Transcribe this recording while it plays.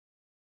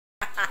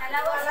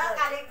Wala,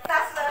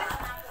 kaligtas na.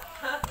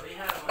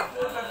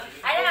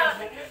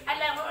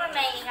 Alam mo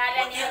may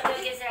ingalan niyo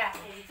doon sa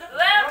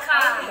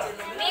welcome,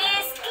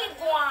 Miss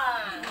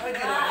Iguan.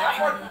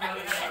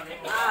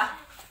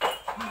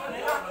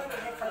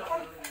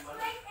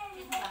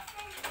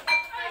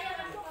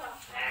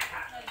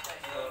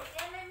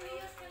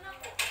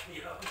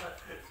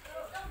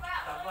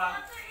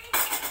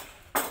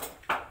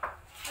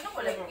 Ano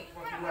ko lang?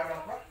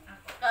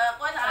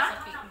 Kuha na sa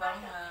cake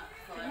bomb.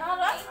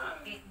 Naras?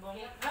 Cake bomb.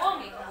 Cake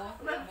bomb.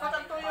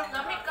 Patatuyo.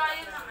 Dami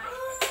kayo na.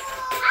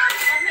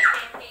 Dami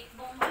cake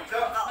bomb.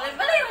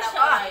 Balay na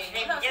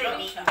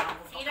siya.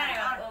 Sila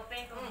yung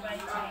open kung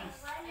franchise.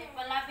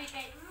 Palabi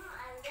kay...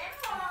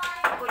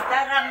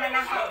 Kudaram na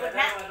ng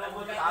kudna.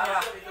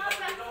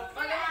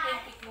 Wala na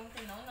yung cake bomb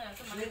tinaw na.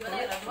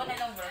 Balay lang. Wala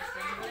lang brush.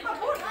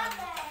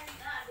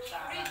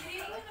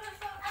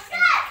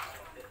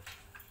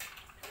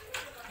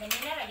 Ganyan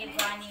na lagi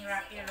po aning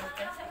Rocky Road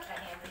sa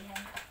kanya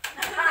bihan.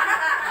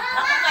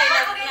 Ako kayo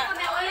lang niya.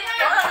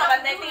 Ito nga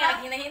kabantay ko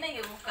nga. Hina-hina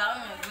yung buka.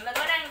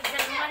 Orang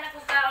jaguan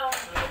aku kau.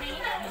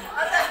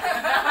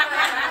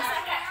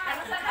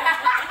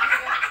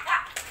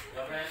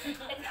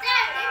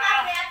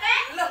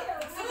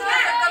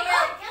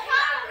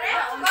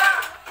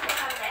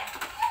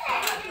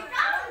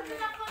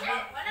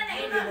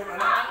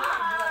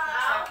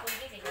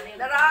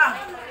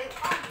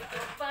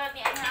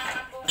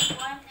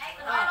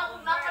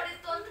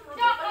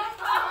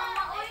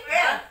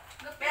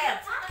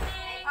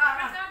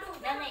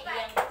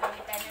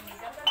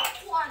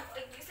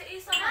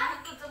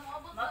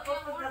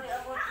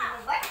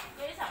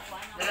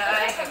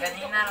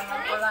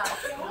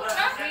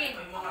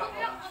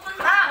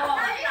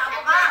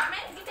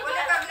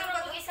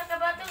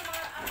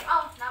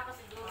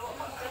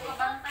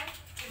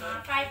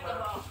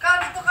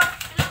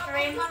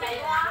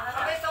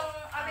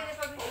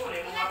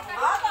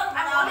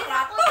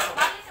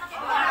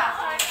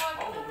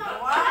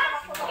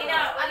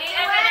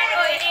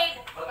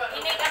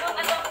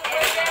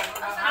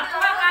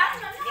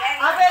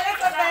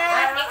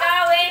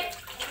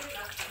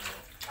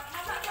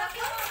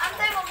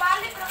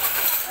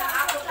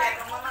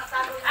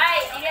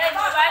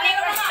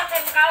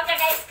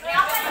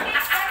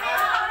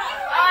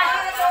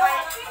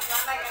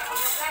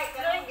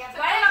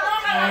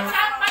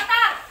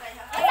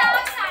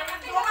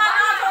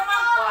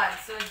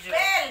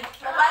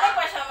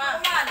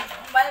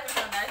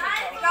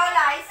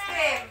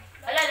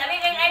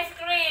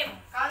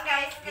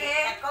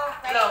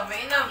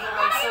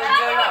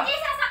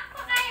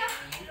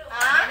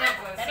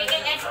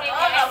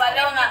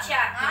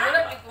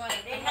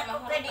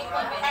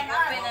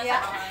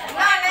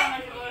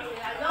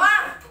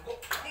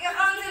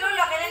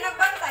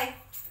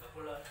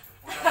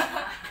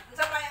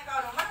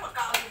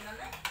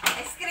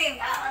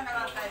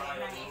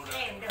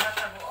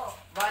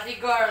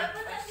 Bodyguard.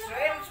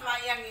 Shrimps,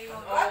 mayang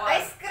imo.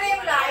 Ice cream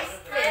la, ice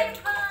cream.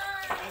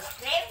 Ice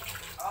cream?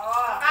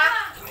 Oh.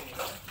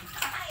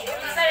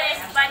 Isa rin,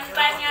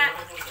 ban-ban nga.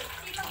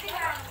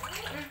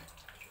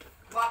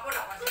 Guwapo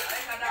na kasi.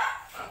 Ay, kada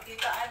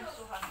kitaan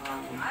suhan.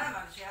 Ano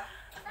man siya?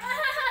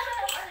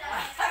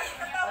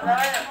 Wala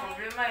ka na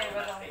problema eh.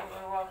 Walang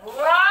problema.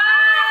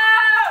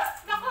 Wow!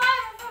 Nakuha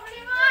yung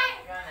problema eh.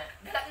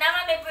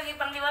 Naman may pwede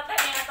pang liwatan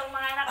niya itong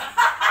mga anak.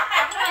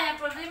 Ako na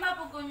yung problema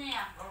po ko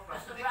niya.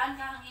 Sobraan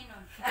ka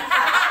hanginon.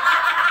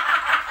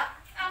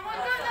 Amo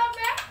doon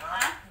dobe?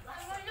 Ha?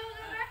 Amo doon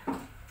dobe?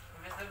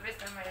 Best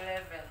na may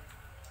level.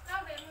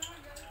 Dobe, mo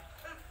doon.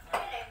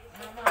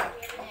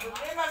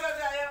 Problema sa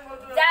siya mo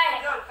doon. Day!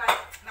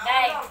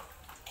 Day!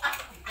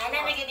 Ano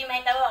na gini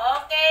may tawo?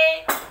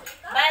 Okay.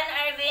 Ban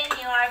Arvin,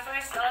 you are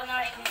first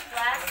honor in this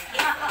class.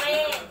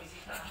 Explain.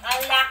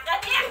 Alaka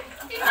niya.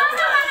 Ikaw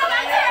naman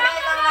naman siya.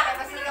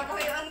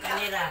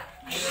 Kanira.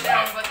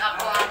 Lambot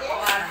ako.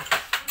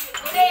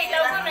 Hindi,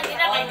 ikaw ko na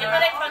ginagay. Di ba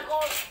like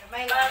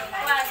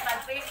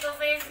pag face to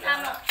face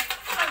lang.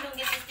 Kung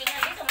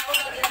gisistingan dito,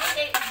 mga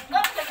ginagay.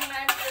 Gop sa mga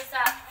answer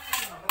sa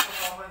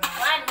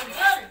one,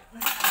 Jul.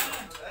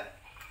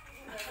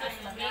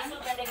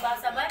 Mag-isog na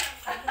nagbasa ba?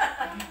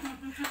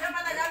 Siya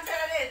matagang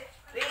siya rin.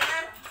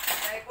 Ringan.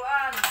 Ay,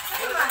 kuan.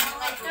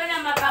 Ito na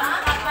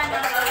mapangkapan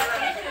ng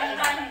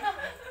relation.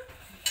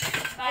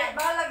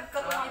 Balag ka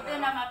po. Ito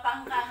na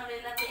mapangkang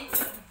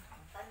relation.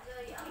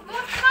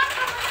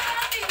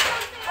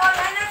 Oh,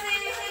 nana si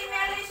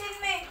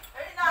Silme.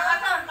 Ay,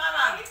 nakatan,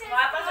 mama.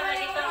 Wapa ka na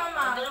dito.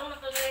 Dulong na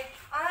tuloy.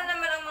 Ano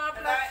naman ang mga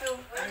plato?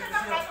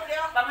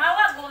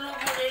 Panghawa, gulong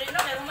mo rin no.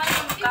 May ruman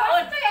yung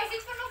kaon.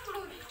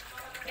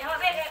 Yawa,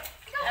 bebe.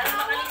 Ano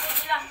makalikod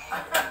sila?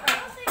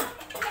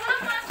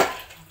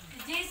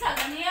 Jisa,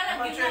 ganiya lang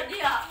yun na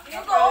diya.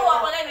 Yung ko,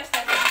 wapa lang yung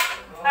step.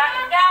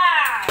 Pagda!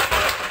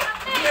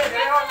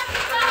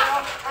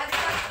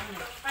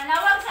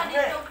 Panawag sa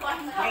dito po.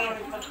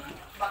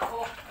 Bako.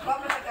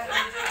 Bako sa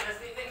kanila.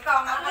 Ikaw,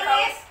 mga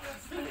pulis.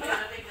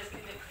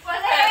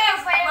 Pulis!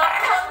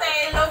 Bakot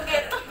eh,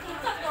 logit.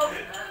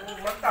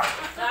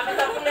 Sabi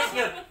ng pulis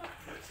yun.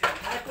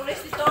 Ay, pulis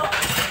dito.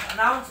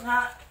 Announce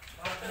nga.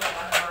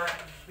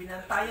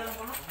 Pinantayan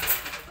ko no.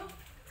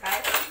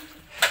 Kahit.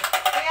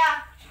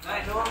 Kaya.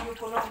 Doon yung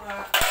kuno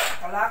mga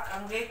kalak,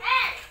 anggit,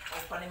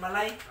 o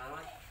panimalay.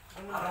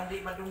 Para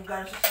hindi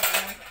madunggan siya sa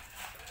kanya.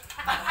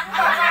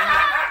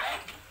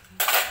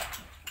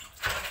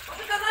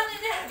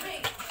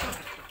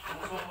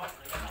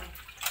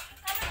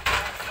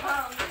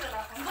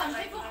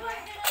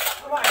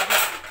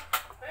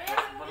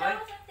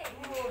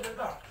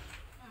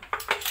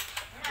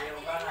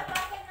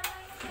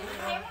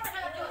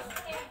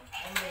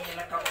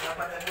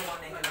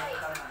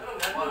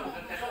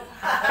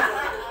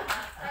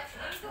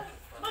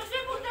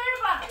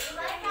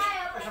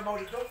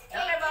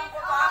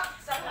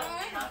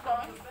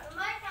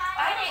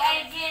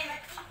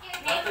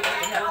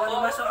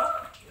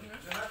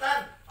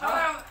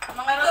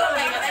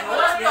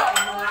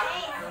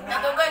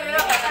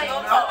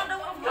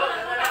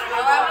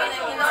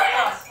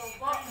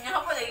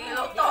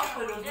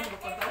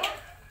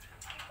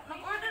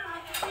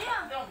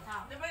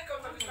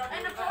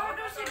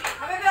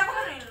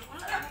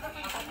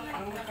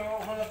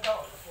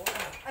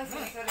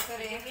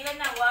 Bilang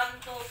na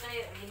 1, 2,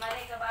 3, 5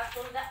 rin ka ba?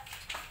 Tulda.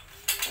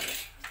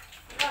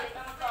 Ikaw,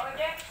 ikaw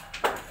magka-order.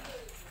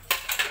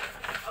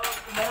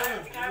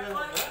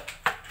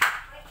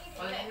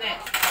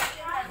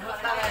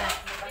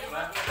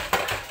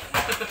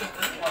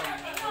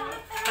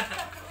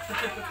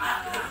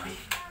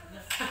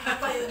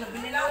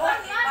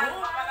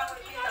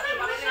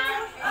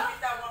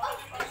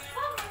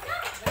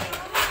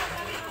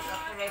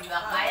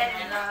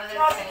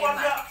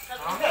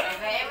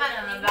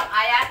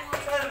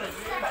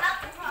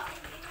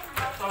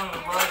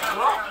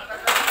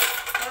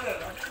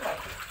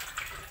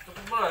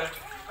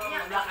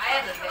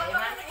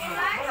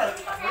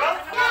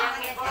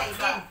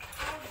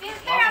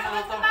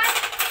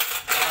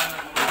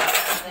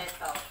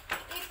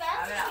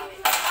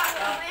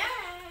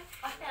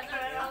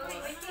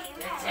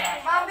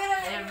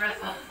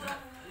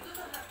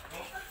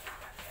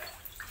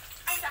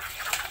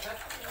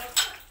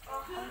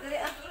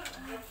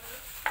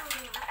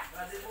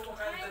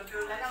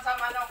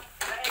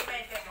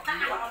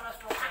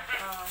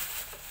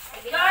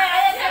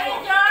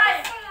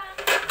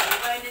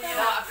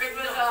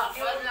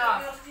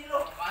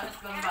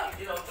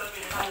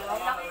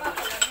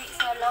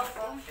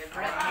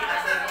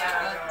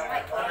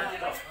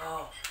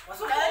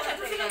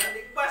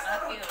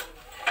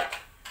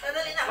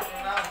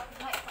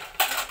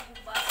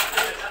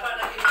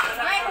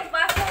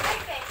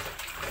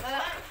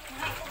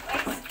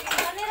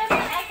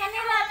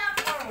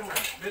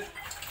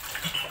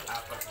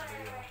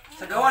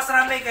 Sa gawas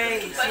rami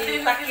kay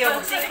si Takyo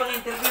magsig pang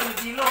interview ni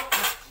Gilo.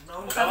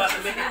 Gawas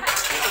rami.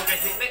 Ito kay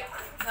Sikme.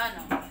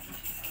 Ano?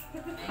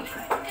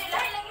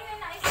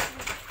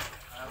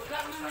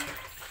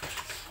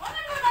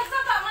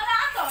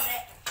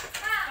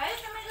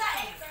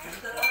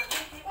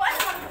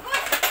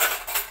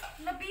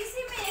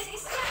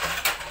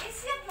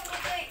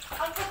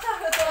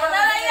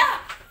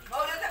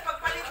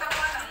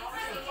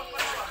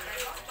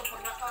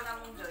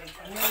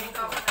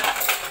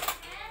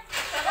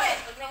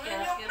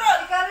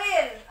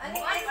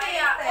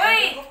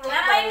 Uy!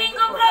 Napay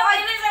linggo bro!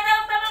 Ilis na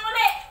daw tamang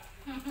uli!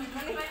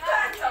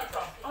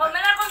 Huwag na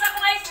lang kung sa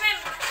kong ice cream!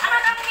 Ano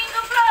kang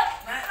linggo bro?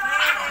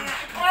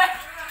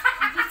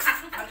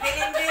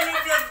 Magbilin-bilin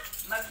dyan.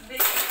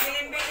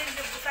 Magbilin-bilin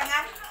dyan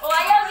butangan. O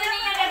ayaw din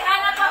niya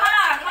nag-anak pa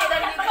ha! Hindi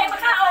na pa kayo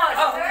makaon!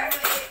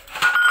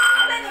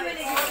 Wala naman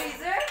yung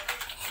freezer.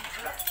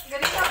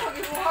 Ganito ako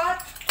gibuhat.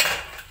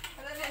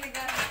 Wala na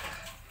nag-ano.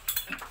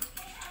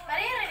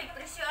 Parira,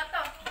 nagpresyo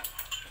ato.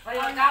 Ay,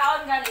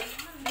 magkaon galing.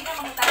 Hindi na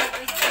mga tayo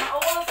presyo.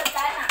 Mauulong sa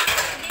sana.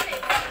 Hindi na,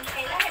 ibrang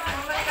kailangan.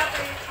 Mamay ka pa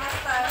yung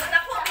pasta.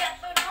 Naku, kaya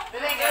to, no?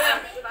 Dali ka.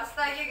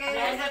 Pasta yung kayo.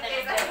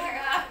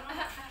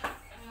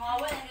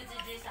 Mawawala na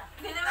yung Jisa.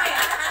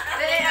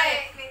 Dali ay.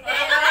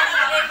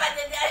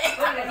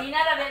 Kanina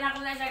labi na ako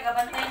na siya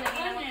gabantay. Lagi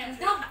na mga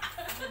indog.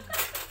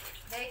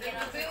 Dahil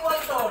ganun. Iwan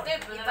to.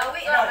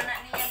 Ibawi naman na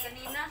niya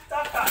kanina.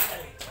 Tata.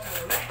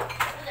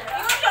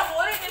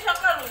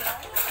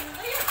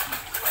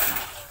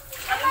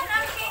 Kapan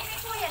ang cake ni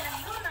Kuya?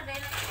 Nag-blue na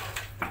dahil.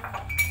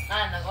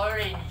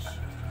 Nag-orange.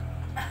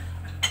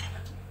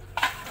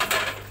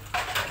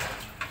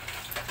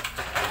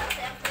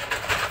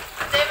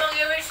 Ito yung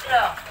mga wish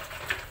lang.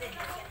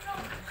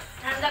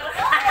 Handa ko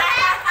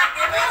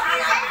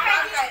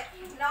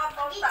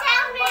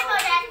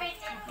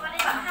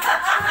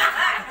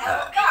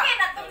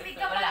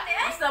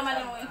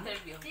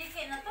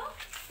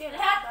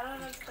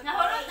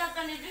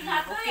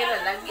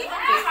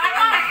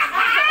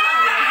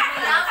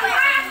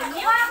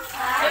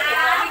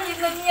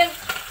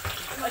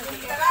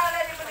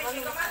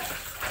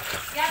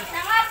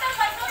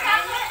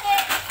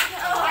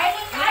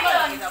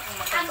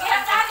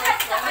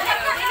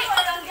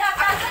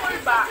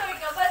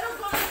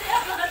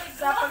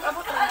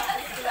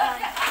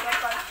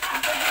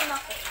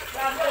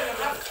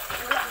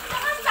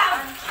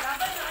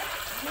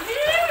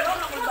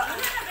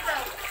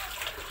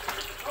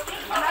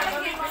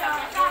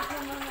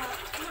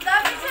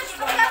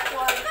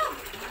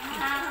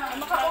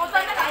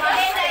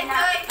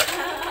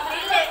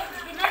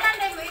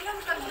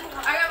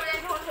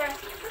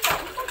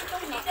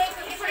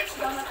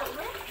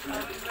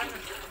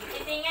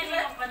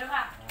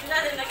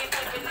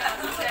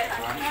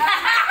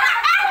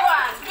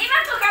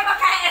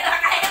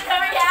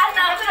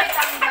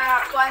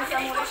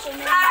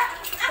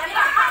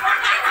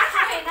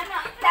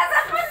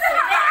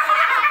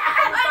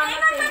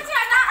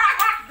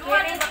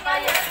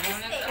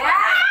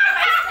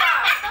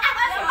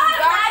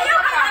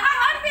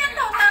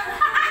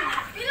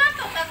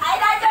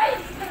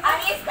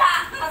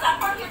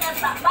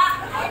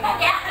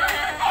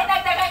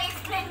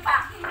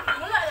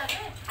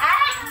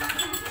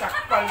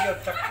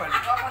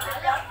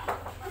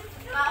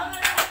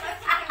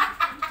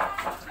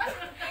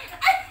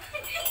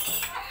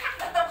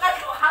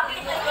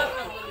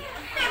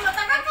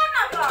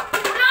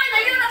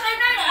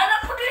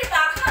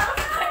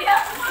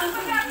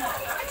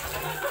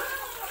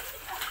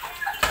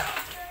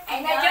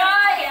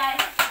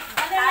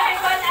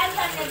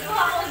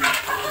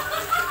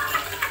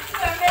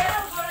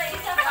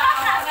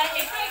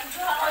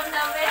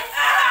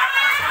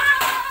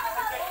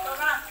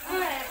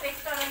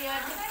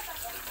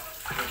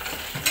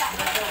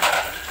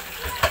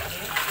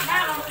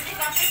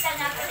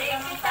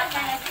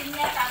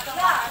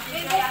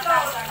Mango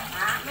float.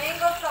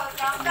 Mango float.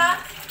 Kaka.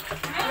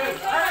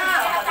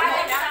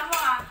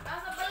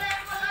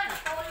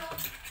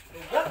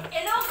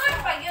 Ilugod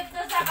pag yun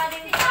to sa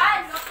kalimtan.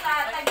 No, sa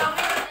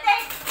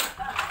tagawin.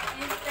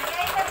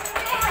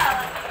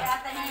 Kaya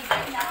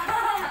tanigan na.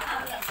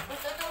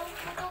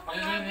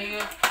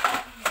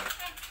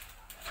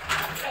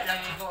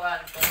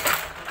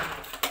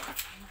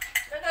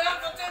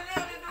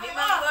 Di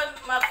man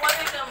makuha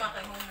ka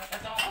makahumok.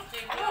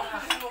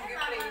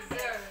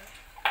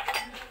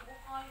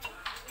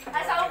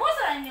 Ay, sa ubos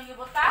na ninyong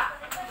ibuta?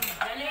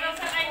 Dali lang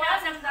sa kanya,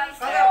 sa guys.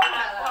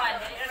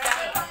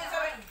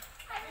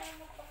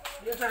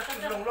 Yung sa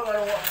long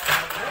ano?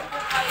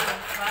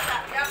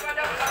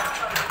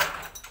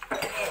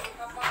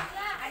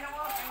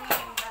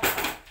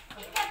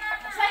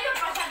 Sa'yo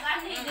pa siya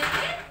gani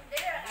din.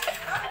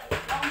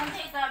 Huwag mo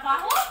siya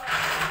itrabaho.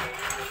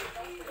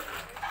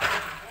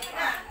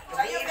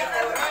 Sa'yo ka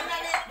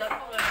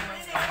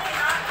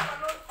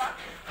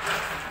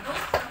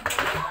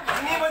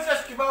Hindi man siya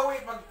kibawi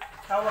pag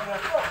tawag na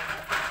ko.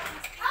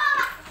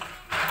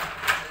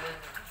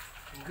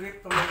 Grip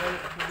to mga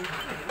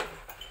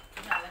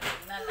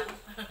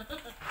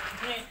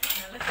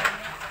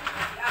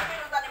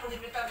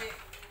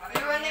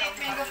You want to eat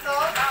mango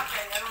float?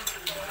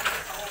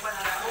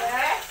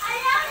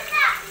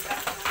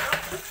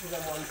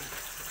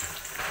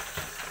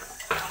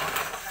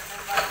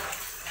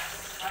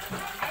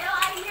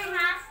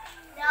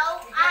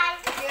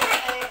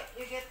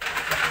 You get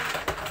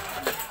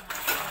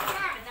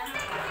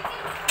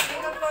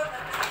mango float.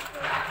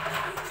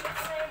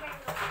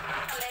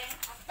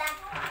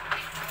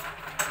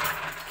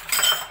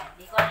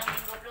 Di ko alam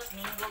minggo plus,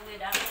 minggo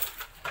with ako.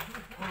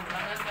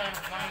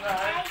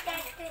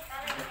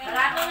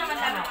 Barato naman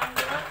lang ang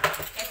dulot.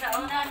 Kaysa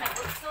una,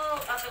 nag-utso,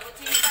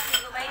 pagkagutsinta,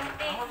 minggo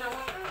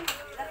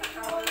 20.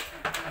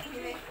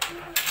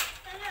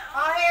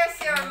 Oh, here's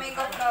your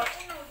mango float.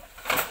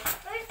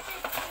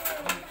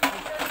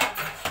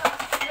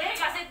 Dili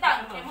ka, sit down.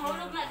 Kaya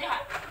mahulog na diha.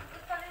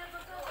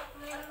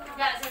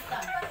 Yeah, sit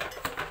down.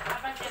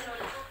 Apan siya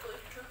lula.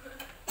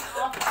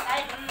 Oh,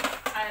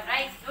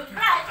 right. Good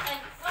luck.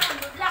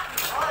 Good luck.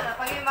 Oh,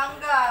 napag yung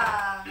mangga.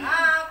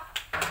 Ngap.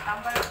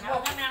 Tambal Ako mo.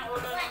 naman ang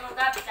ulo ng mga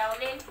gabi,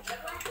 Shaolin.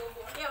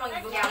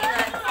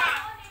 magigutingan.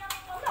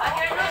 What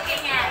you're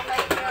looking at?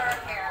 Like your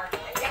hair.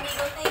 Yung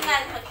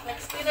igutingan,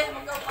 mag-experience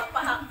mo ka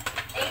papahak.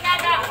 Eh,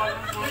 nada.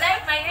 You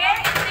like my hair?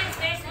 It seems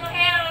there's no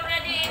hair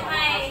already in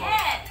my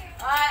head.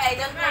 I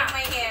don't like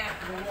my hair.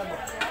 You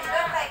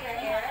don't like your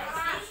hair?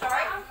 It's too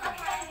short?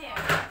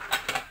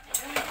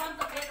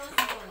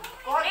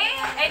 Eh,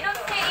 I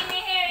don't see any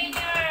hair in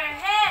your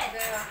head.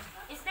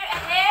 Is there a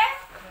hair?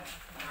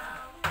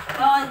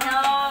 Oh no,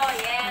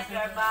 yes,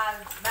 you're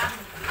bald. Back.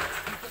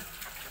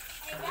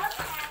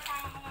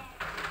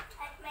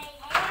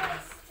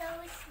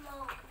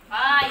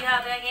 Ah, you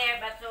have a hair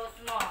but so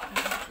small.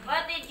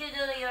 What did you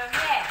do to your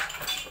hair?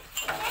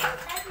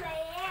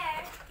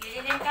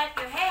 You didn't cut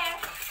your hair.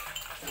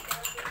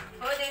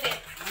 Who did it?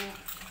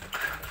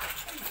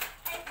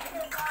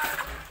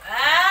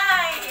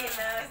 Ay!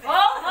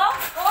 Oh.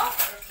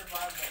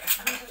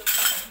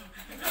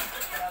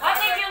 What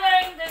did you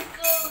learn in the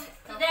school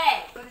today?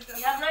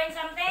 You have learned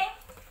something?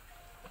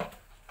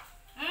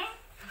 Hmm?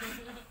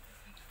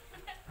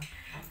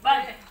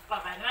 Bal,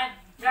 pakanan.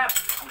 Drop.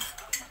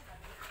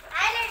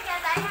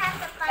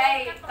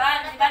 Hey,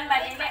 Ban,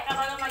 hindi ka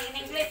ba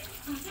mag-English?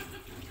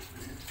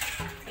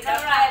 Ikaw,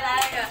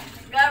 Ryan.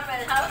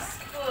 Girlfriend, how's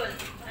school?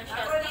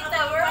 Tita,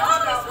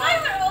 why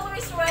we're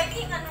always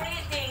writing and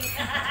reading?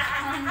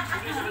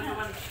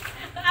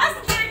 Ask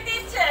your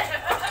teacher.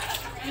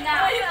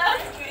 Now, Why you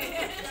ask me?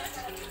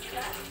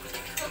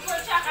 tungkol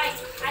siya kay,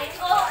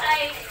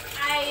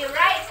 I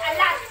write a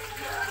lot.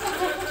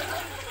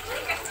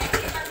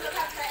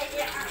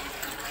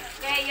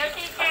 Okay, your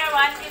teacher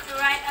wants you to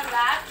write a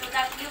lot so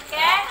that you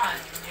can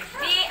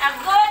be a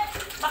good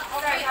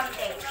boxer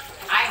someday.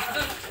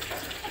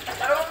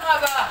 Tarong ka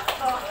ba?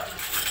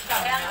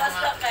 Kaya ang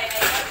basta kay, I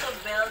want to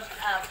build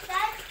up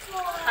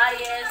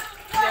highest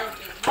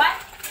building. What?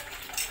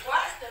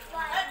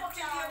 Ay, kung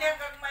sinunod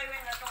kang may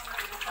win na itong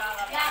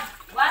sarap. Yeah.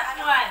 What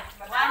one?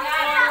 One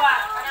for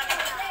what?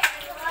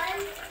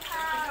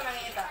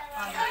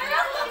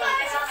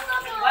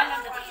 One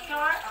of the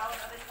picture?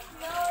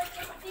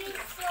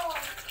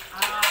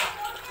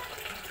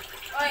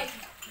 Oy,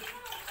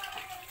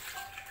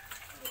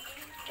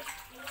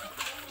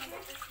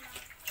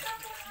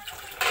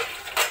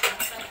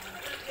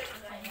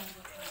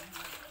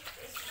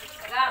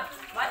 Gab,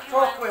 what you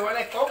Coke, want?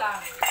 wala coke.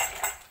 Gab,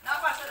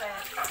 napasa rin.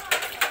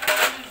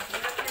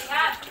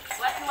 Gab,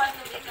 what you want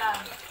to become?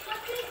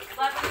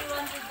 What do you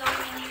want to do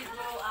when you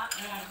grow up?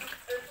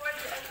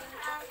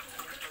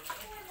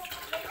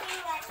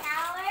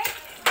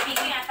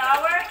 Making a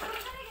tower?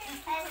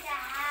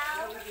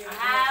 A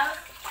house?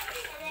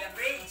 The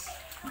bridge.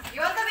 You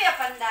want to be a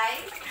panday?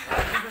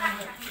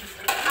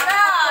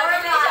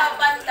 Hindi siya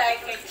bantay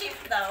kay Chip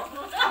daw. Oh,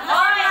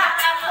 that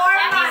is a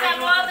modern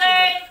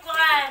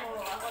one.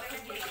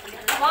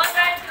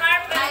 Modern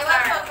I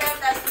want to carpenter.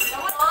 build a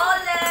small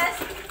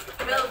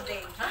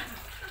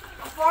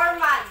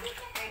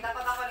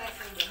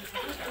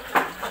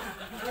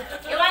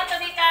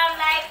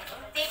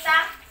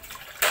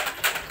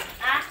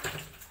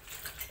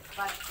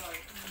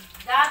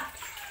Gab,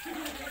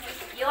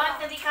 you want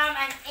to become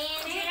an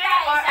engineer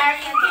or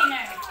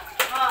architect?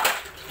 Oh,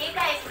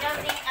 Tita is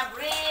building a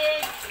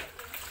bridge,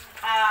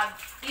 a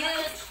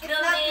huge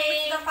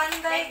building,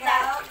 like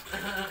that.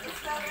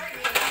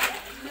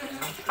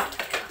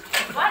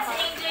 What's the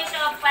English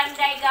of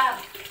Panday,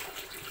 Gab?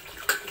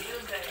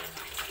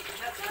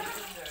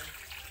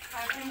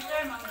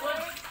 Carpenter,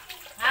 manggod.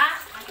 Ha?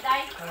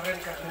 Anday? Karen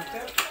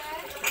Carpenter.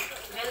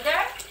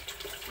 Builder?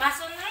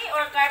 Masonry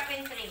or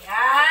carpentry?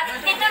 Ah,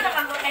 dito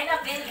naman ko kayo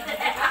na builder.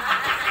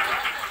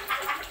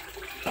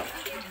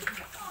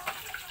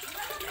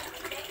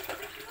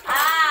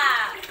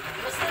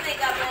 Gusto ni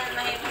Gabriel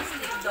mahimong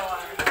steel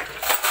door.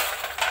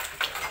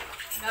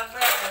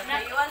 Gabriel, do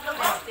you want to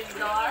buy steel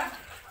door?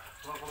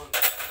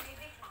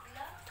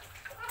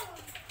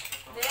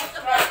 Do you want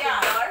to buy steel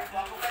door?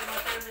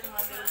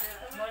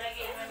 Mo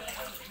lagi mo ni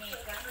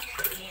Nika.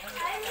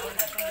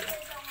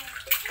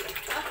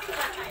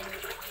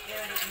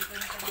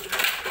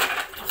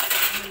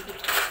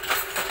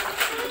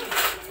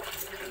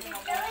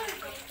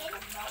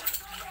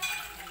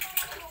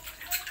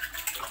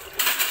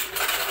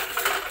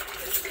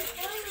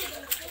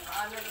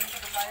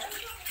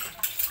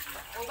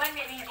 Uban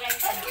may ring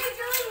light.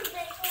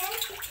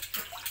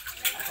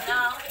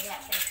 No.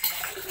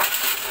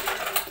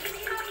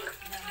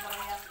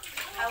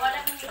 Wala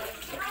kang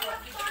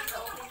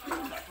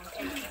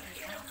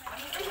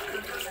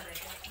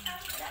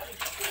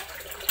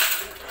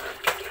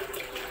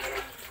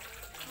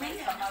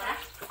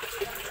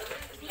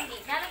hindi,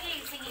 nalagay,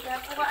 sige,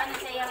 kuha ano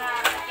sa iya nga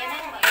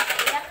sakyanan,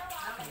 mag-iyak.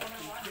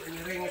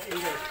 Ring is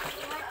English.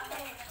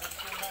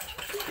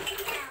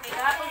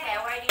 Kahapon kaya,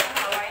 awarding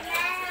mo, awarding.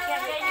 Kaya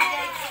guys,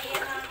 sa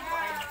iya nga,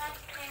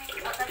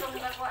 pagkatong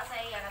nakuha sa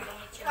iya, katong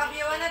itsura. Pag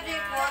you wanna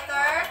drink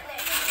water?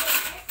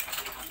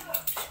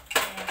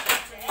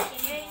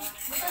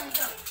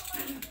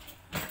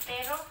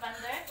 Pero,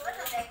 Thunder?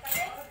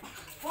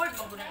 Ford,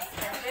 magunang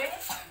Thunder?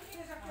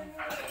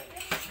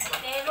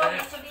 Pero,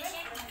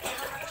 Mitsubishi?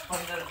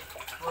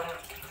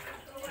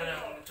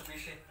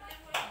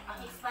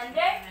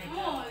 Expander?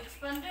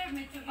 Expander,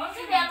 Mitsubishi. Ang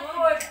sila ang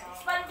Ford.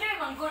 Expander,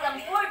 manggul ang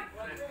Ford.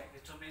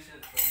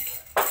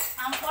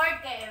 Ang Ford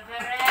kay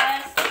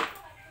Everest,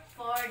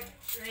 Ford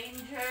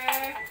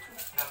Ranger,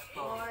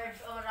 Ford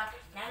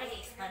Oracle. Nalagay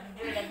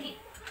expander lagi.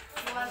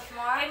 You want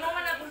more? Ay mo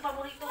man akong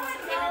paborito mo sa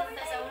kaya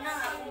sa una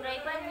akong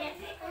driver niya.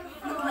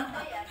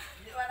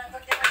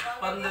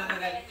 Pandang na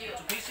ganyan.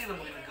 Mitsubishi lang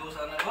mo ginagawa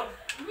sa anak ko.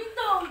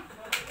 Bintong!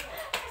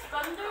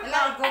 Expander.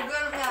 Wala,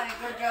 Google nga,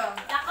 Google.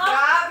 Ako?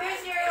 Gab,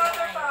 here's your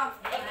water pump.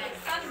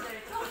 Expander.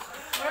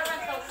 Mura man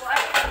to ko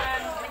ay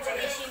ang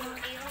Mitsubishi mong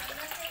tiro.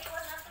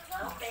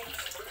 Okay.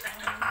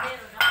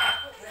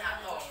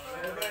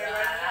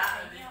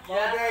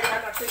 Bagay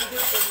ang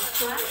attendant sa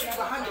gusto ng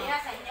simbahan. Kaya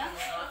sa inyo?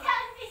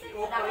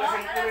 Upang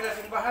na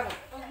simbahan.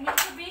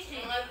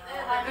 Mitsubishi.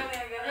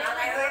 Ang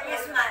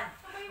Hermes man.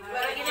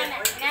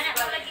 Ginana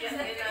ko lagi.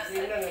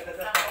 Hindi na,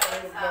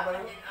 nagtatapos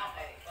naman.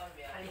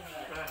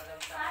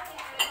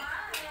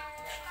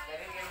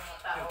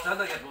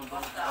 Sana kaya kung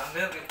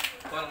pander kaya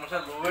kuha mo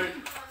sa lower.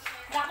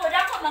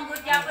 Dako-dako,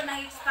 manggudya ko ng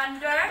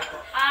expander.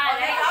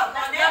 Okay.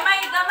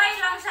 Gamay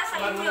lang siya sa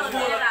inyo,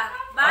 Dira.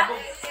 Ba?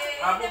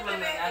 Habog lang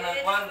ng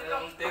anak kwan,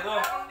 ang tero,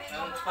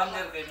 ang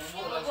pander kay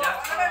bubo lang siya.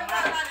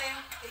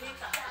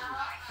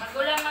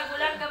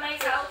 Magulang kamay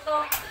sa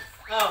auto.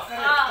 Oh,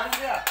 Karen,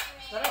 siya.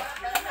 Tara.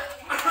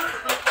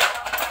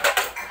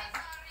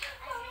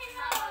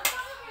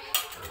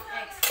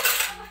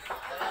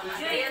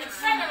 Joy,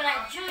 sana wala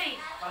Joy.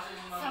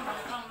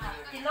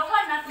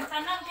 Tilawan natin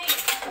tanang kay.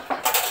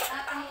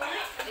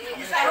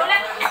 Wala.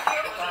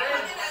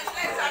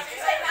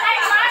 Ay,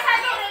 mga sa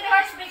akin,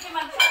 reverse big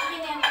magsabi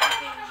niya ni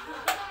Ate.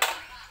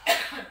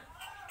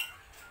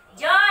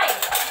 Joy!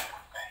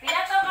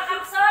 Pila to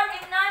makapsol,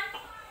 imnon?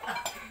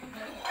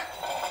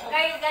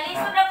 Kay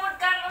galisod na pud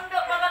kang undo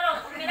pabalog.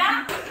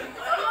 Pila?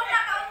 Ulo na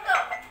ka undo.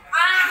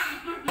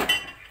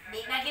 Di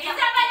na gina.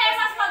 Isa ba na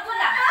mas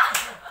magulang?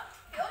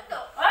 Undo.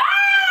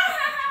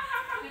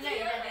 Pila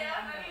ila na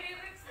yung undo.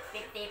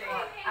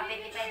 54.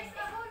 55.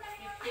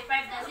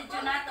 55 na si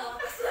Junato.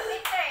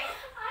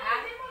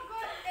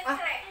 Ha?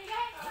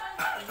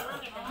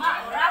 Ma,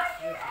 oras.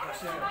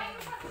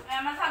 Kaya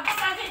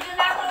masagutan si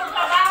Junato ng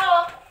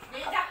trabaho.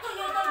 Di sakto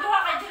yun ang duha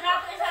kay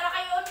Junato isa na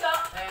kayo undo.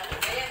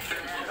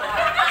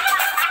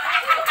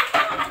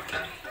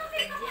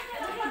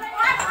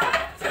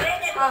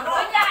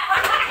 Kunya.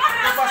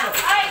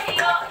 Ay, si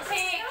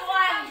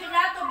Kuan,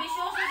 Junato,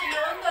 Bisyoso, si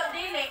Undo,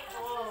 dili.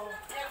 Oh.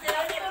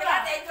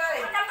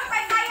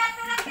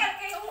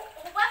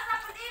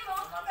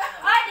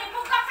 Ay, di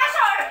mo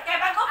kakasor.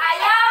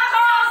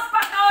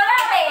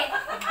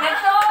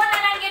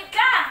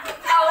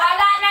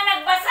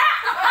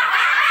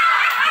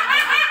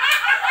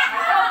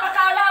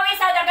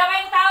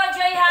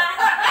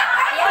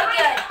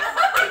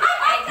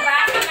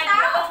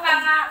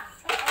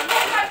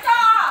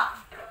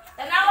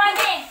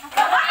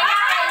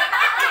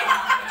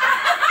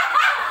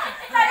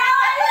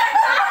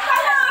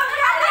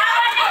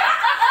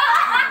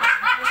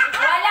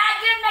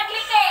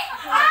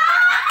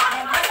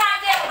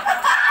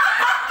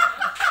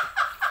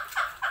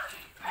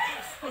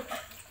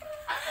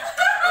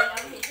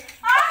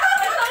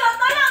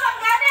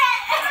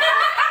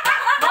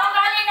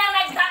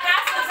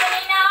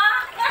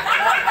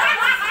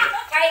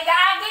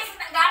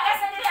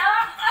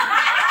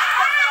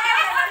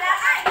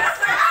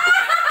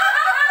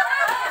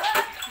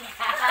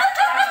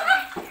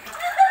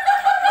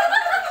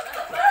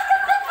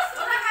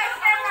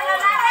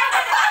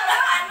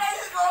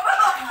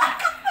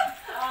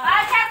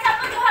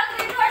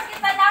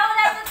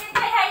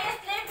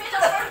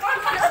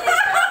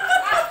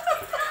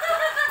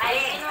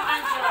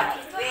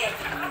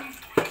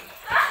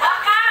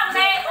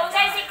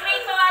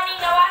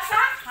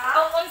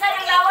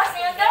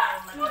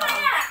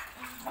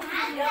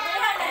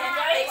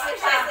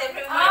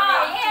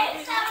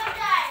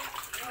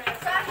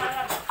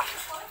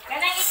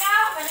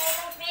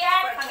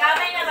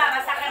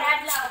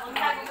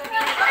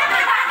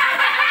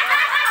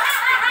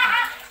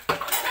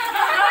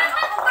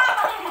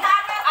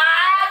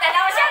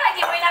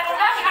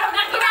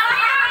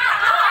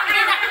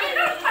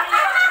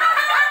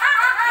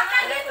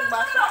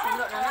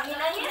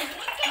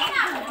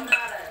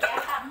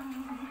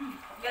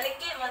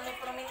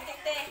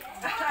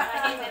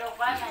 pero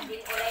kuan hindi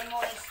ko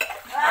lemons.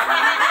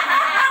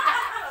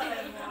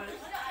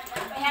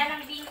 Kaya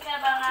nang bingka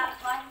ba nga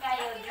kuan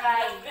kayo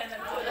dry.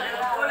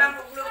 Kulang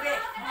po glubi.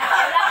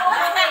 Wala ko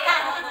ba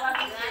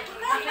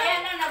Kaya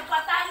na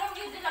nagpatanong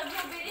yun sila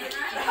glubi.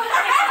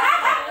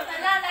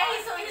 Wala na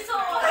hiso-hiso.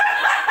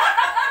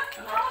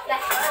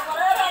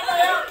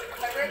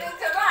 Nagrenyong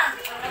ka ba?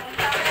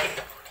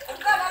 Huwag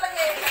ka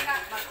malagay.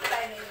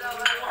 Magkutay nito.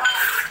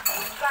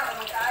 Huwag ka na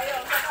magkayo.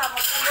 Huwag ka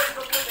magkulog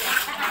po glubi.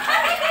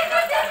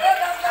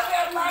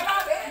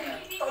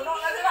 Tunong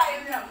na sila.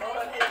 Yun yan.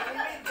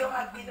 Video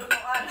at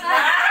pinunuan.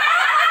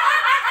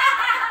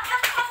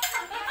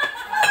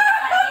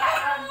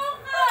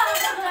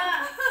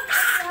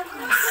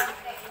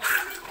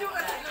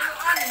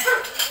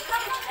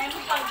 Ay mo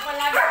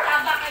pagpalagay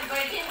tabak kay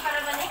Virgin para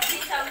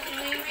maniksin sa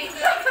swimming.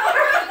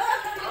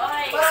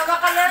 Oy. Para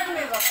makalan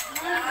mo ba?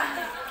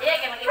 Iya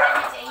kay makita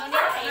niya sa inyo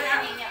nila kay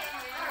nani niya.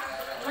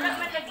 Muna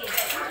man lagi.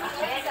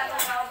 Kaya sa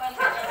mga kauban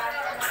sa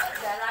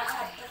dalan.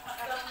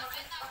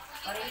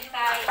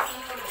 Orintay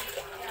simple.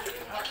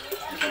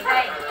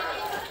 Day.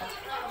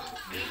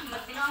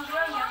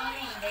 Magtinong-tinong niya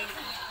muning day.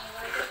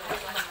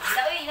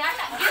 Laoy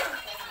nana.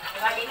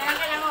 Wali na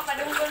ka lang mo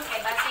padunggon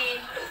kay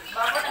basin.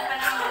 Bago ang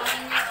panahon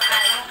ninyo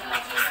ano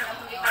imagine na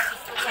kung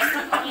ipasisto yan.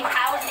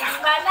 Pangitaon din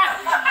ba na?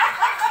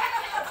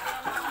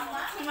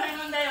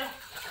 Manon dayo.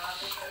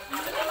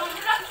 Ang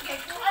drug kay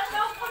kuan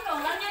daw po no.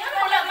 Ganyan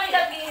wala man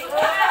lagi.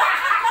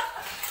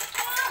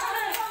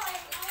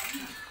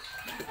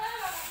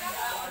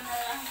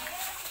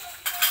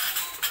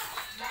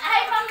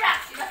 Ay, Ma'am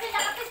Rax, kasi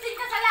nakatesting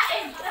ka sa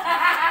lain.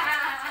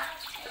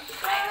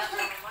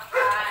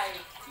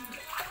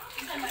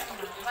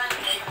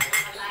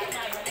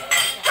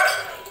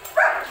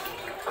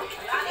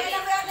 Lagi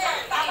lang yan.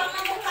 Tabang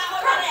ng mukha ko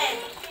na rin.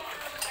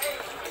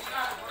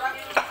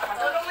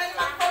 Patulong na yung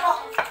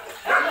magtulong.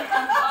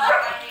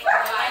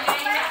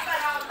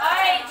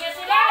 Oy,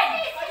 Jocelyn!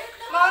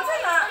 Monsa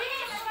na.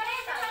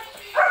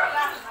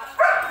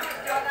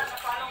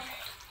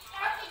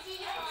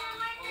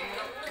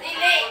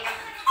 Dili.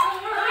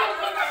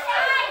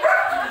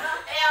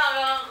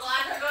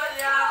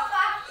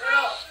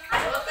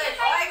 Okay,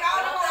 ikaw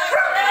na mo.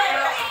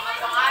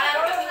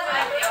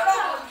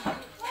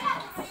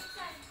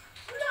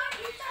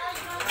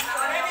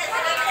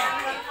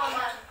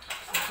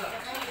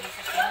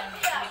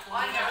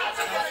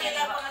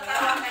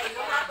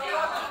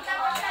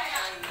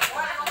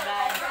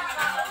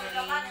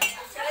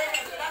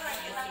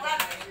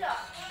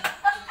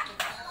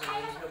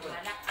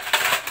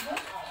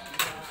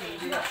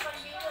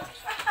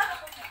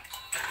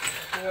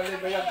 Tingali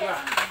bayag na.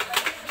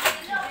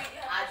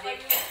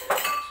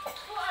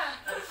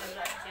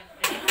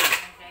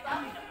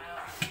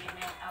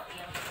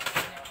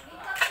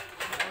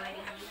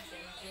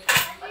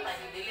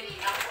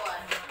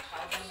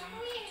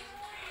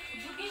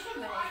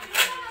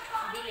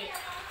 Dili.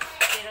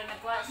 Pero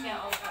nagkuha siya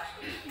o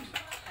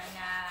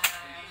na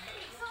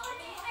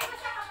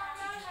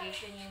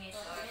education unit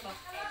or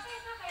top-10.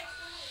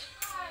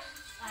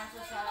 Aso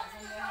sa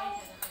senior high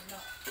sa no.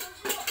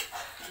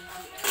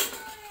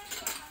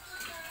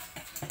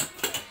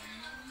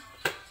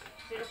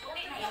 Pero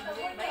puti na yung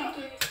buwit ba yun?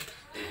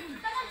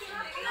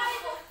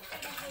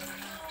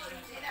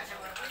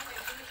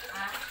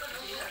 Ha?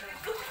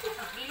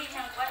 Dili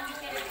siyang kwan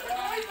siya na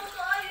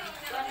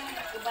kwan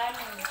ng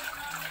kubanon.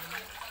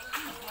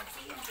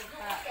 Magsiyon siya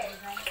pa.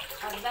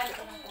 Agdan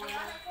ko ng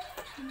kulang.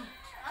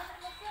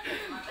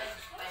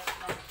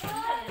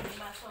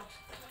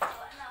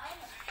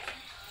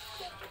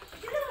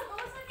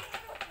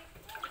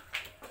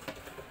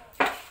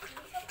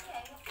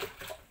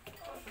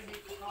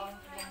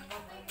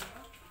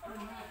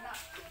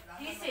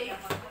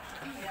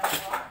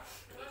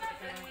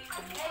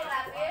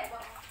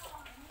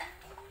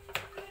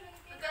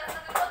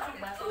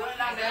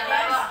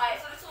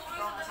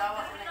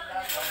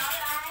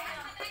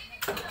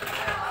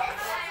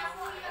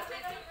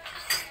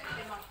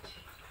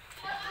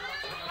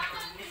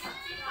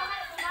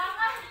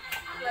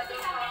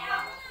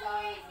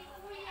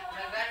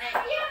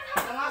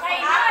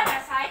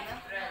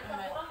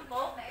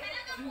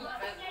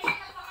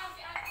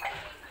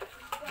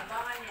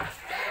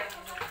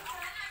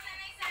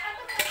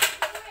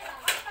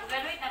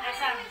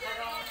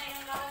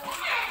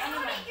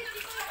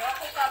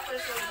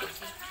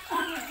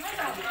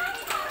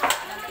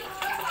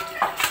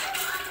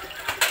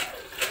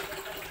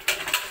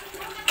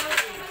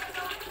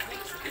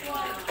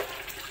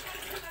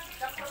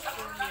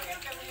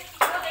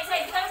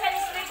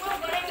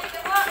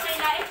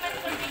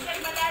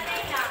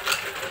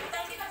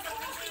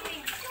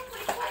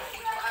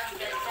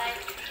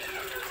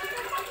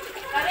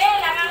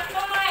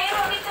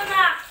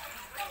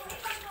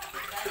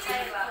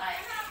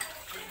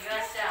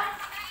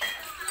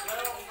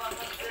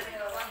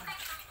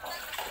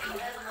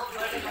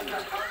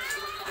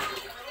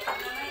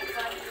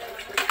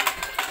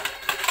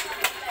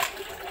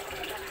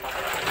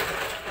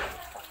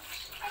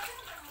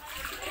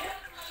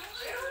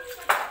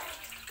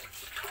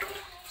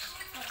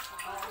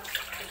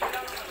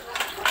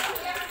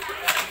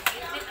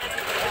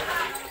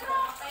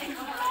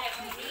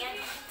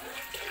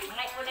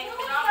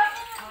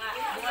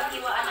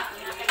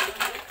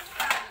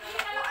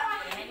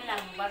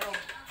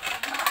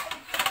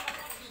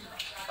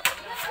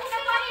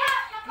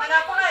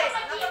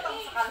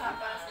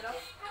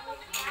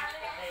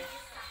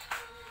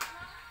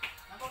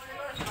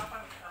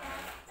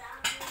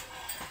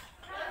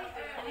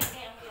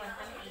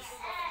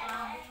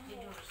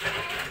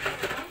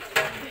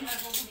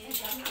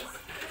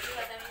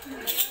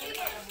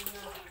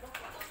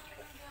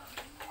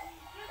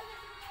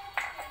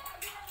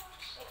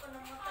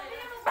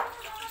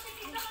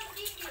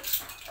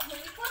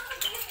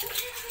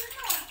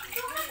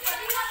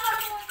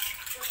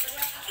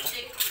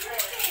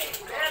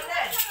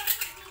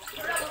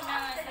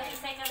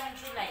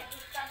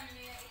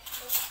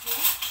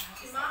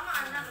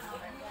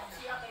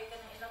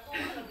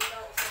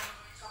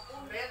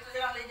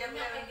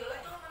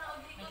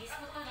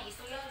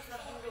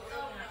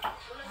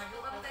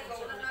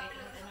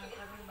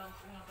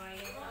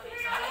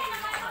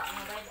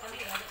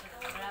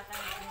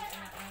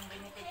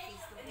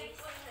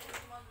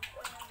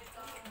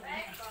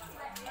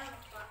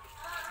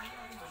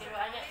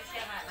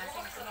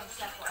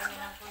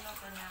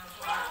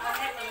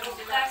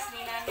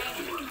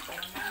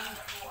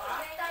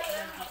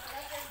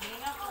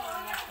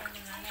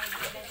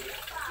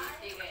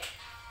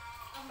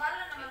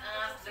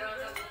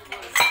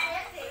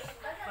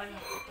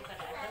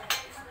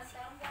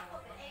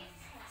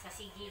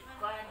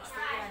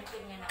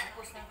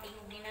 ng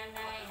tingog ni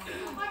nanay.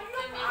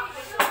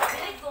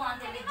 Dili ko ang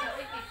talidya.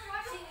 Uy,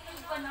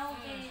 sige pa na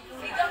okay.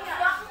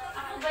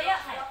 Ako gaya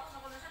ka.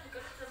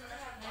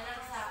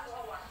 Nalang sa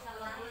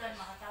kabulan,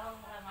 makatawag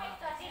mo ka mga.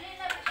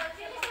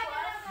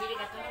 Dili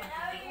ka to na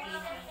magpapiki na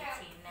lang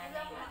si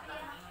nanay.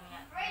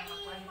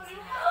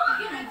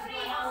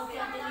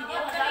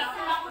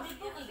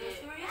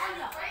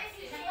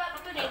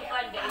 Ito na yung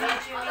kwan,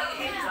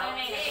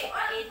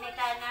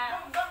 inita na.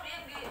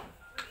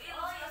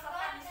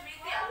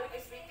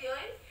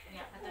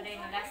 Ito na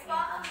yung last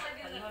na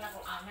pag-iwan ako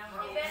anang.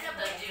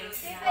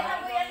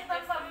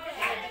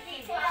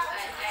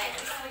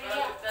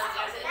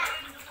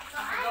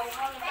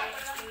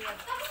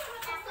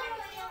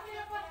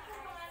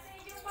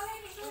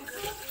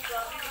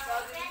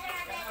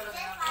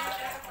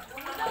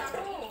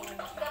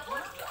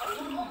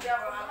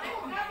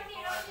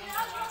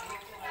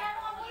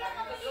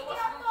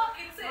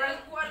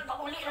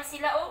 Ipauli na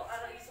sila oh.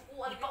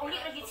 Ipauli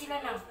na gid sila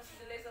nang.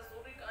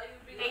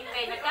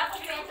 Kay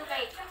nagkapos pa ito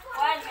kay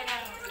kuan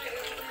kanang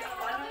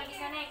ano lagi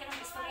sanay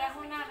kanang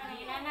istoryaho na kanang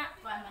inana.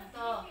 Kuan man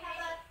to.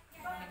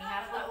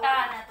 Manihapon ta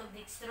na to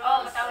dextrose.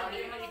 Oh, matawag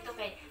di man ito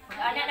kay.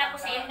 Mag-ana na ako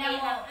sa MD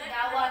na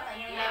dawat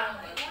ayun lang.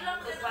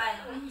 Kuan.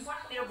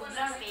 Pero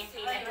buglang PNP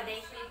na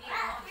today.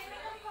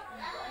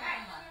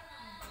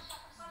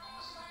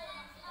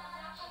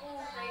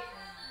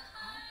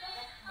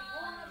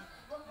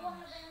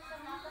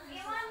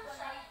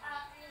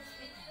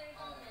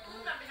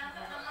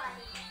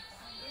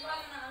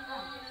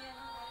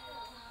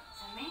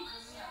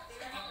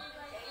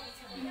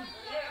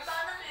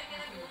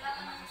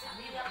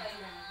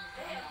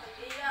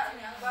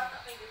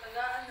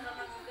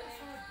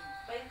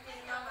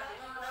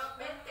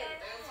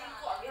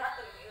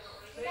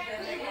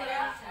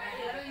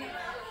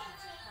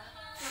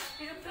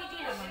 Pero pwede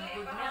naman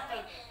good na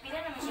kay pila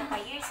naman siya ka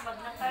years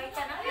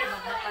magnakarta na kay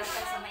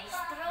magnakarta sa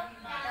maestro.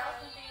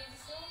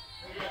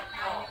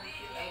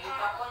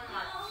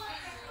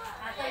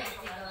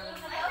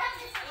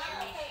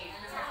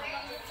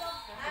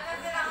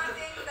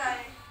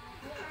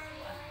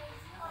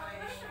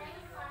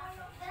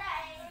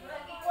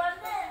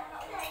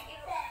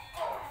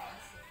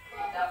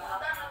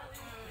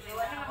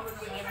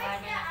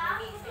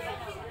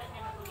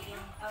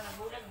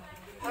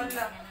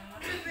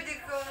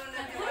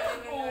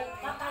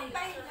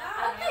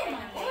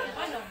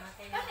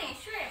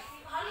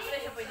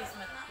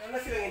 Ano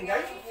sila ngayon,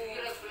 guys?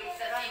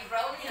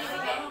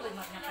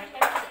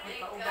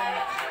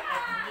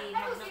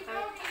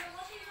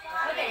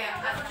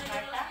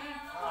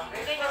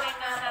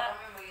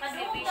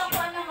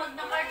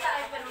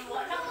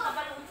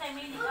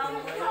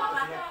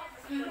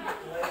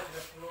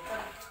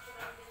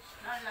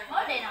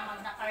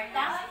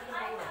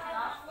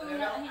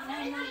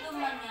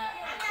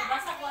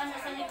 Basa ko ano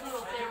sa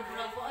libro, pero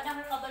bulag ko ano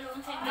ko kabaloon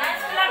sa inyo.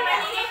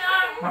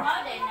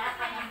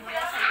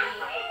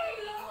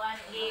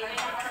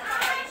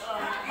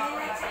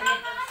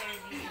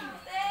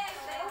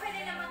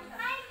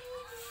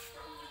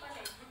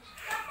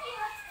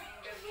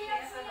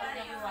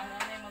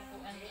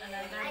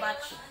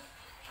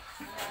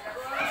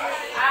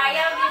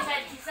 Ayaw din sa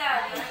sisa.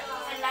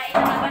 Sa lain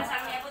na naman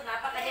sa amin abot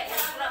napakadya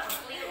ng sura kung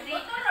tuyo di.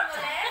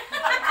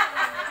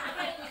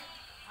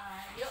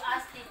 You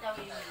ask Tita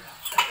Wiwi.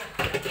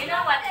 You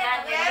know what,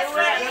 Dad? When you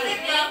were a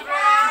baby,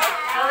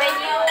 when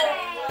you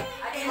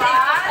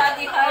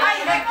Study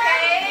hard.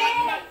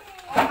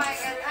 Oh my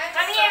God.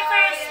 Come here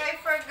first. I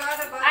forgot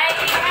about I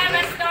have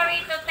a story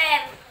to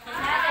tell.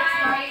 Another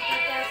story to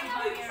tell si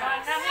Mami So,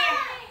 come here.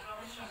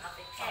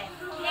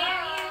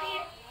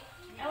 Here.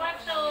 I want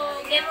to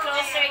get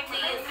closer to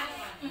you.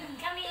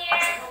 Come here.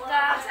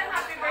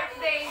 happy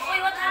birthday. Uy,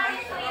 what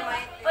happened to you?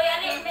 Uy,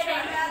 alin,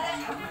 alin.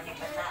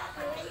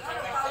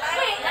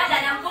 Uy, lala,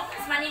 nambok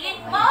sa Manilin.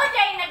 Mao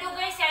dahil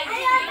nadugay si IG.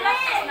 Ilan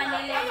sa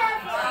Manilin.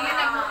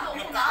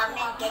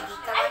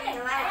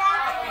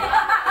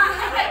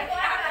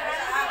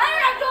 Ano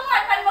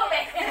nagdungan man mo,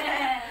 be?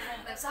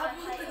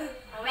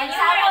 When you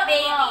were a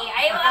baby,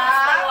 I was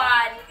the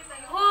one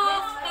who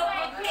took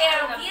good care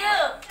of you.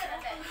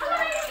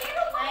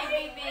 Hi,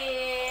 baby.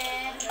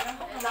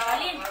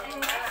 Alin?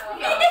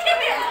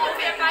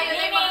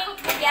 Meaning,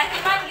 yati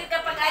man yung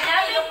kapag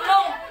ada,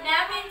 lunglong.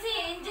 Namin si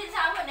Angel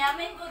sa amo,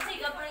 namin ko si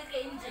Gabriel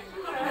kay Angel.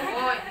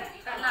 Oy,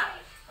 kana.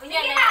 Sige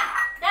na!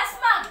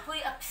 Dasmag! Uy,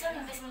 apsan,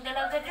 ang gas mong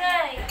dalaga,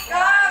 dry.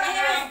 Come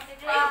here.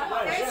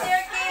 Here's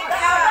your cake.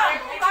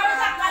 Para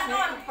sa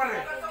kanon. Pare.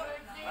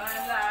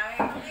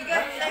 You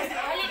get like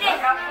Hali din.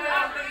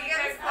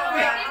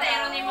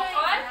 Tayo ni mo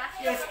kon?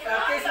 Yes,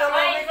 case na Uy,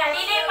 lang.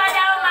 kanili pa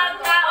daw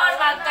magkaon,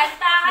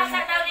 magkantahan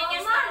sa daw ninyo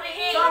sa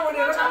trihing. Sama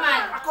ni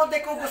Raman. Ako de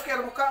ko gusto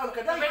kaya mukaon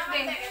ka dai.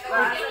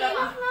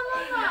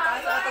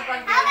 Sa ato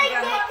pang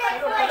kaibigan.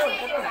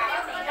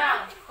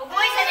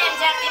 Kubuhay sa niyang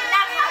jacket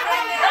na.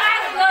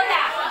 Doon,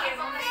 Lola.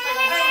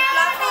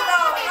 Plato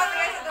daw.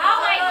 How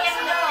I get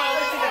the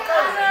plate?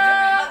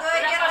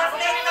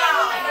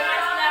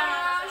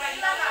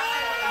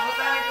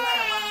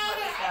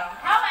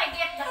 How I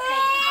get the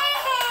plate?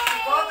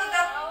 Go to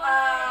the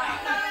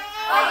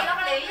Oh,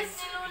 place.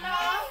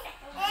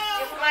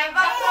 Yung may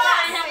Wala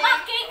na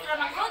cake ra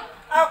man gud.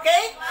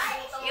 Okay.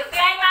 You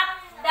climb up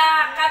the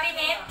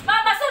cabinet.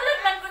 Mama, sulod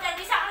man ko na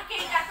di sa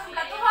cake atong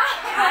katuwa.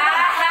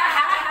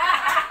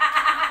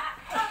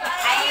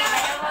 Ay,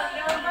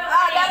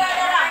 Ah,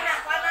 dara.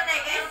 Paano na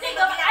guys? Sige,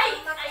 ay,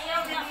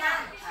 ayaw na.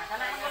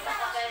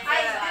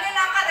 Ay, dili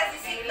lang ka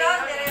nagsisigdon,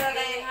 dili lang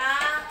gayon ha.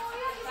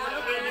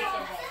 Okay na.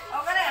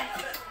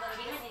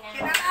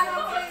 Kinaan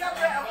mo ko rin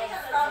pre. Okay na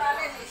tao na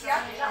rin siya.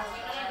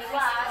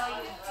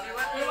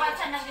 Liwat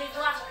siya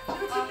nagligwa.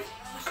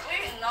 Uy,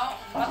 no.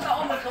 Basta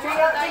o magduwa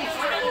Sige, tayo.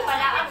 Hindi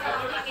pala ang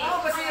pagkikik. Ano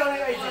ba siya yung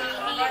ID?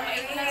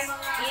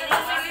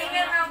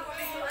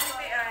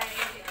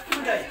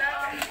 Hindi.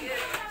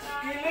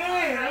 Kili!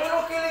 Nuno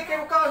kili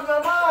kayo kaos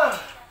mama!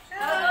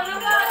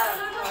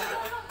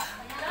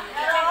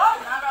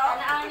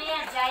 Ano niya,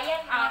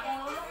 giant.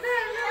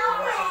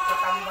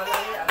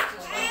 Pagkatambalay, ang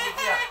sumunod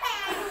siya.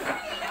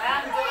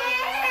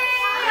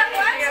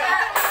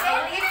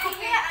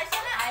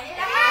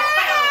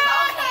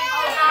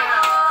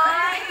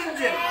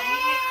 Angel!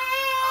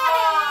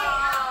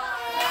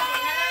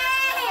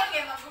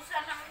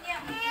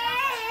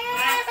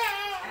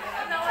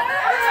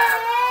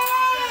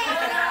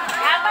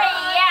 Apa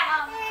iya?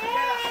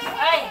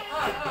 Hey.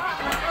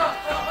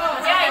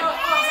 Jay.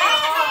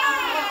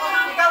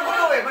 Ikaw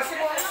gulo eh, basi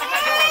mo.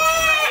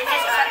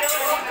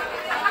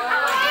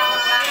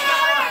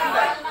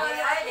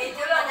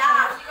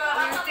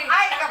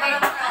 Ay, kabalo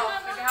mo.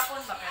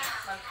 Hapon ba?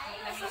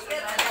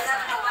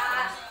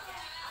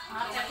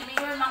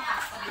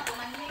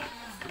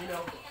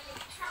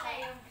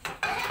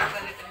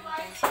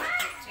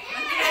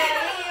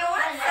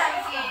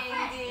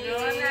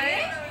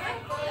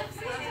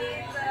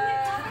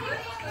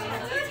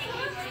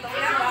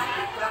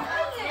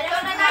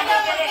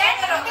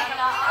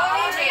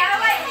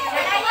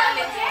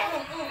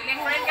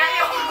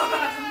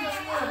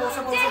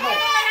 Sabaw.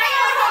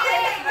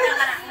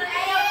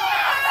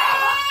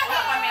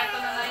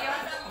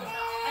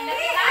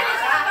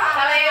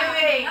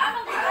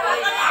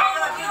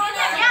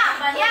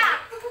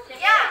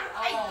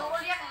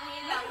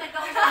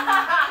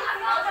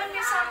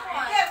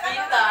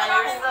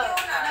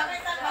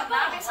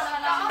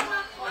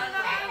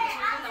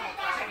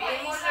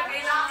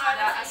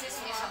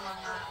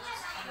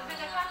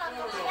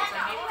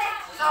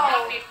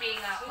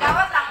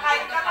 Dapat lang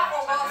kahit ka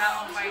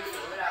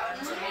makugos.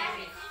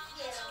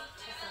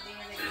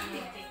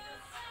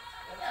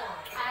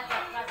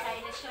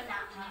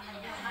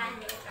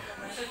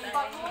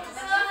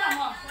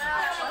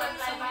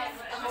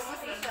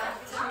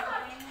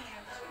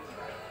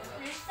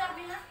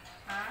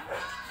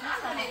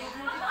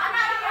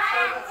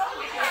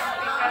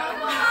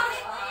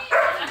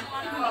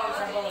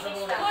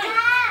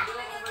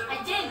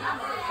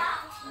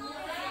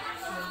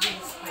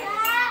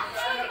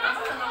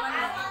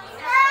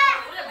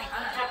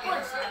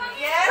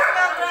 Yes,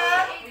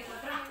 Barbara.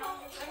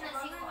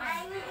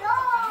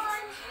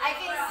 I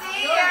can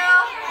see you.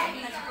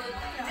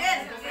 Jen,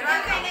 did you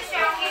finish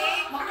your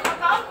cake?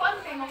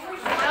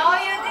 No,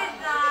 you did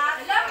not.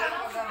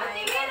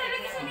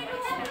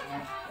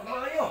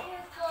 Kumayo.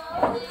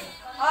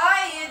 Oh,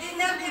 you did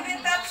not even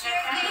touch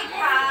your cake,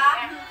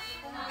 ha?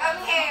 Come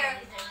here.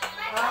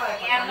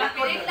 Ay,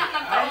 Napilit na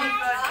ng Very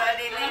good,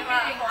 buddy. Lima.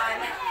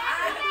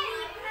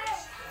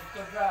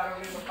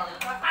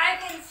 I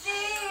can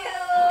see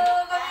you.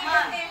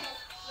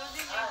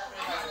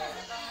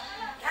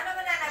 Ano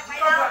ba na?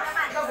 Nagpayaw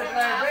naman. Ikaw ba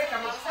driver?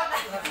 Kamag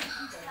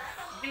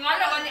Tingnan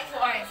na ganit ko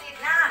ay.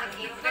 Na,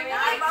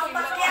 ay,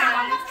 mapakya.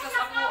 Kasi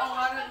ako ang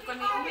ngalan ko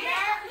ni Umi.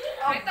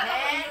 Oh,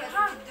 then,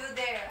 what did you do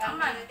there? On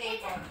the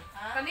table.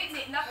 Kanit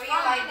ni na Were you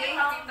hiding?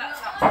 kita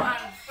sa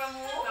kuan. From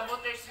who? Sa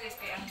voters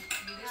list kay ang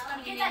bilis na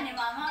Kita ni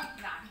mama.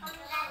 na.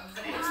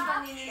 Very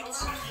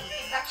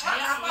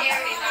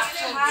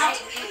natural.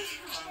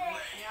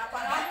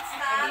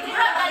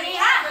 Mura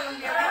ganihan.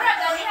 Mura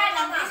ganihan.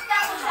 Ang lista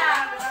ko sa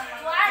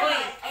kuan.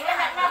 Ay,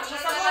 lahat na.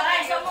 Sa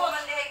mga sumot.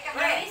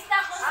 Ang lista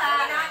ko sa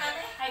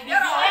kay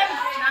BBM.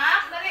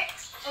 Na? Dali.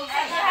 O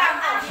kagahan.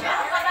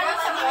 Kabalo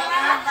sa mga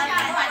ngalan.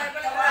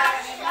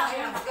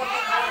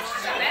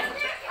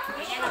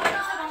 Ganyan naman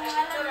sa mga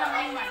ngalan lang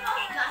ay man.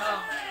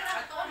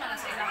 Ato man na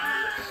sa ilang.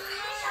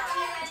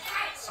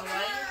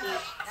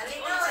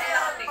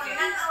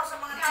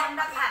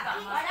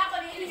 Wala ko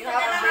nilista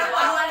Wala na ko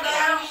lang.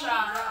 Ano siya?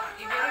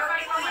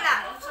 I-verify ko man.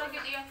 Unsa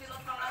gyud iyang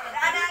tilong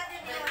pangalan.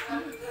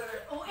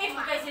 Uy,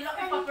 kay sila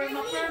kung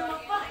papirma-pirma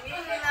pa.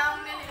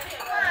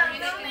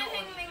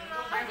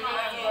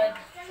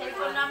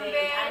 Cellphone number.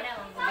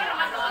 Pero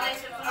man wala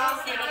sa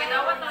sige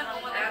dawat na ko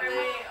whatever.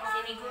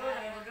 Siniguro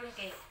na mo dun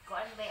kay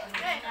kuan ba ano.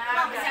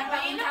 Bisang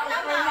pailot na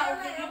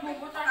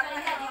mabubutan ka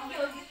na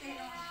dito.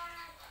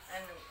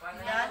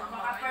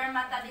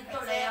 Makapirma ta dito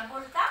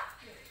liable ta.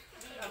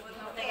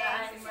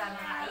 Tagaan sa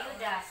mga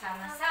ayuda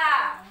sama sa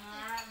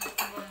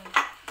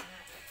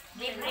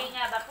libre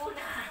nga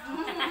bakuna.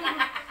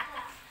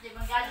 Di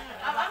ba galing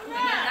ka bakuna?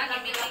 Ganyan na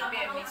gimiling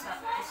be sa.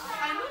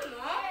 Ano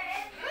no?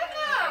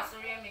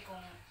 Sorry mi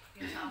kung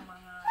yun sa ang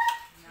mga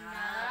na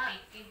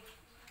picky.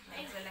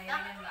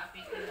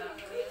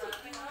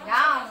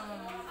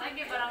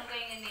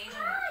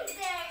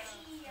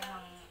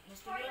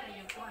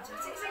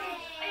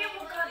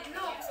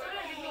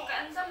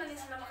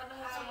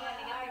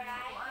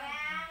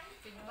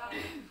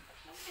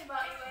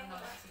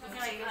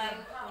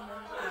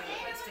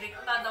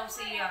 Strikta daw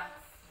siya.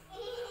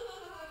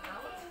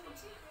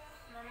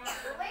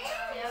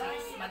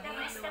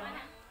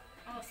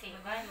 Oh,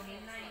 sigan.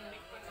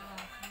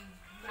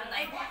 Ano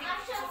ay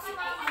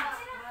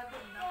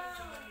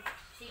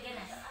Sige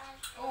na.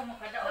 oh,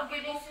 makadaog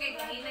yung bukid.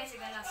 Hinay si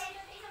ganas.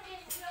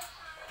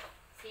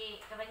 Si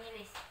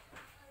Cabanyeles.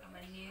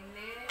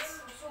 Manilis.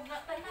 Kusog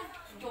na tayo.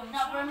 Kusog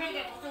na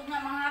permit, kusog na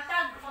mga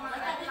tag. Mga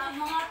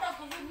tag,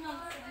 kusog na.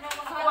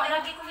 Kawa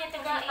lagi ko niya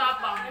taga.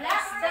 Tapang. Wala,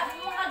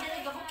 dahil mga dali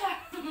ka buka.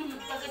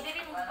 Taga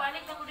diri mo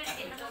balik ako diri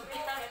sa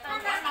hospital.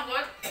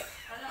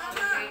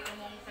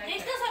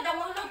 Dito sa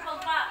Damulog,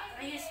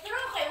 pagpa-rehistro,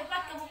 kayo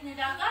upat kabuk ni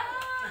Dagan.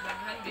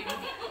 Daghan din.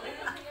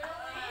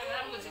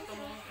 Alam ko si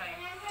tumungkay.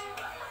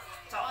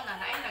 Saan na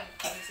ay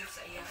nag-visit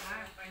sa iya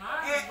ha. Ma,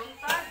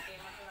 buntag.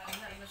 Ay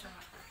na ino siya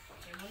nga.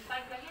 Ay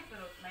buntag lagi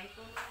pero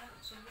naito na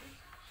sobre.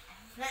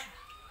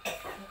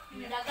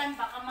 Dagan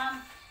pa ka, ma'am.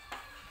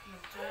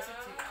 Nag-visit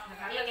si.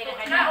 Iya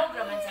kay na og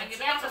raman sa Ang siya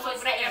ginawa sa sa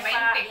sobra sobra, yung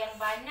 20. yung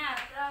bana.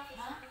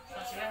 Ha?